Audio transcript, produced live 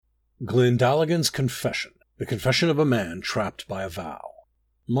Glendalligan's Confession. The Confession of a Man Trapped by a Vow.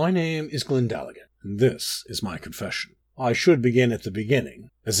 My name is Glendalligan, and this is my confession. I should begin at the beginning,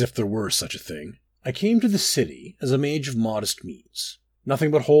 as if there were such a thing. I came to the city as a mage of modest means.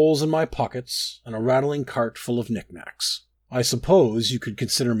 Nothing but holes in my pockets, and a rattling cart full of knickknacks. I suppose you could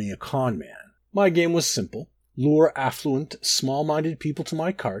consider me a con man. My game was simple. Lure affluent, small-minded people to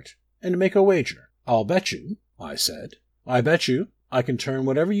my cart, and make a wager. I'll bet you, I said. I bet you I can turn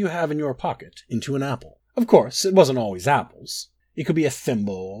whatever you have in your pocket into an apple. Of course, it wasn't always apples. It could be a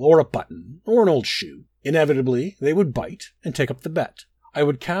thimble, or a button, or an old shoe. Inevitably, they would bite and take up the bet. I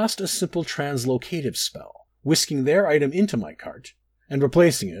would cast a simple translocative spell, whisking their item into my cart, and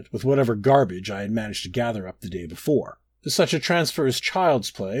replacing it with whatever garbage I had managed to gather up the day before. Such a transfer is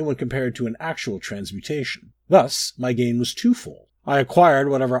child's play when compared to an actual transmutation. Thus, my gain was twofold. I acquired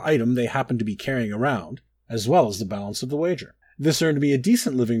whatever item they happened to be carrying around, as well as the balance of the wager. This earned me a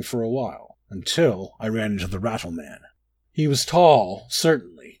decent living for a while, until I ran into the Rattle Man. He was tall,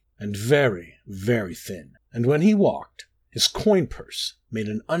 certainly, and very, very thin, and when he walked, his coin purse made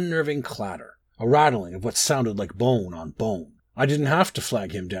an unnerving clatter, a rattling of what sounded like bone on bone. I didn't have to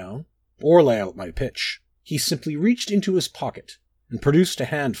flag him down, or lay out my pitch. He simply reached into his pocket and produced a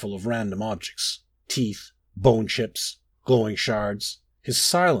handful of random objects. Teeth, bone chips, glowing shards. His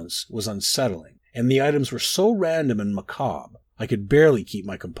silence was unsettling, and the items were so random and macabre, I could barely keep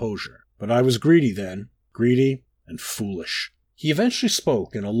my composure. But I was greedy then, greedy and foolish. He eventually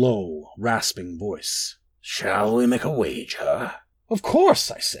spoke in a low, rasping voice. "Shall we make a wager?" "Of course,"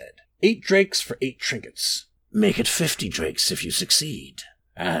 I said. 8 drakes for 8 trinkets. "Make it 50 drakes if you succeed."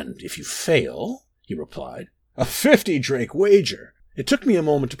 "And if you fail," he replied. A 50-drake wager! It took me a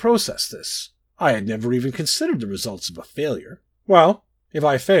moment to process this. I had never even considered the results of a failure. "Well, if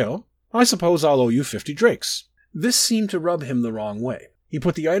I fail, I suppose I'll owe you 50 drakes. This seemed to rub him the wrong way. He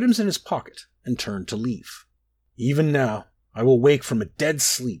put the items in his pocket and turned to leave. Even now, I will wake from a dead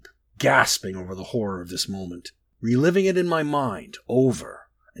sleep, gasping over the horror of this moment, reliving it in my mind over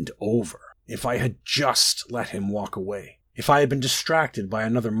and over. If I had just let him walk away, if I had been distracted by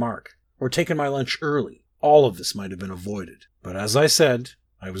another mark, or taken my lunch early, all of this might have been avoided. But as I said,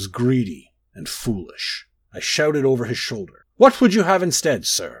 I was greedy and foolish. I shouted over his shoulder, "What would you have instead,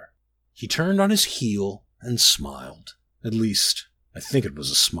 sir?" He turned on his heel and smiled. At least, I think it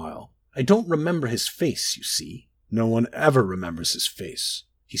was a smile. I don't remember his face, you see. No one ever remembers his face.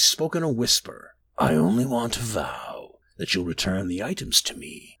 He spoke in a whisper. "I only want to vow that you'll return the items to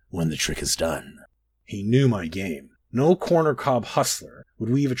me when the trick is done." He knew my game. No corner cob hustler would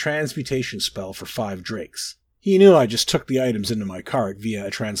weave a transmutation spell for 5 drakes. He knew I just took the items into my cart via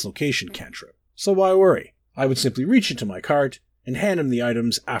a translocation cantrip. So why worry? I would simply reach into my cart and hand him the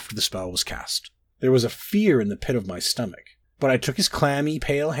items after the spell was cast. There was a fear in the pit of my stomach, but I took his clammy,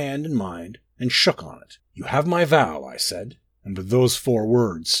 pale hand in mine and shook on it. "You have my vow," I said, and with those 4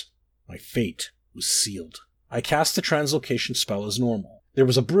 words, my fate was sealed. I cast the translocation spell as normal. There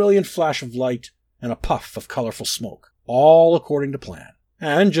was a brilliant flash of light and a puff of colorful smoke, all according to plan.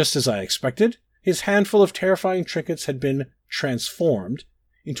 And just as I expected, his handful of terrifying trinkets had been transformed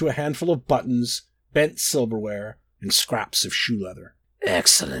into a handful of buttons, bent silverware, and scraps of shoe leather.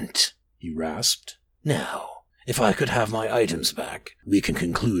 "Excellent," he rasped. "Now, if I could have my items back, we can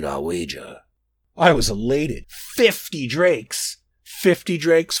conclude our wager." I was elated. 50 drakes! 50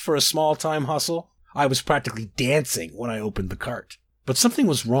 drakes for a small-time hustle? I was practically dancing when I opened the cart. But something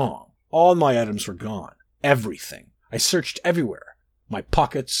was wrong. All my items were gone. Everything. I searched everywhere. My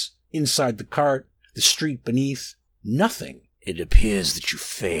pockets, inside the cart, the street beneath. Nothing. "It appears that you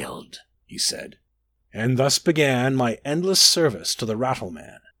failed," he said. And thus began my endless service to the Rattle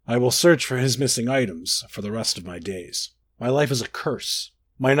Man. I will search for his missing items for the rest of my days. My life is a curse.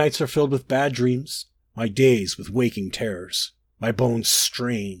 My nights are filled with bad dreams, my days with waking terrors. My bones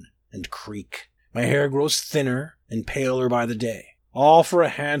strain and creak. My hair grows thinner and paler by the day, all for a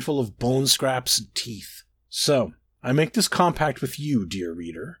handful of bone scraps and teeth. So, I make this compact with you, dear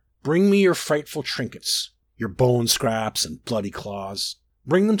reader. Bring me your frightful trinkets, your bone scraps and bloody claws.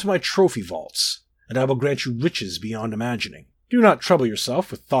 Bring them to my trophy vaults, and I will grant you riches beyond imagining. Do not trouble yourself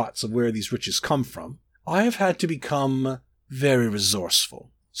with thoughts of where these riches come from. I have had to become very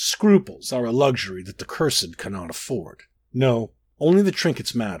resourceful. Scruples are a luxury that the cursed cannot afford. No, only the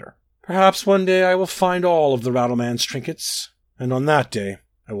trinkets matter. Perhaps one day I will find all of the Rattleman's trinkets, and on that day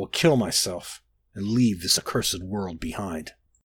I will kill myself and leave this accursed world behind.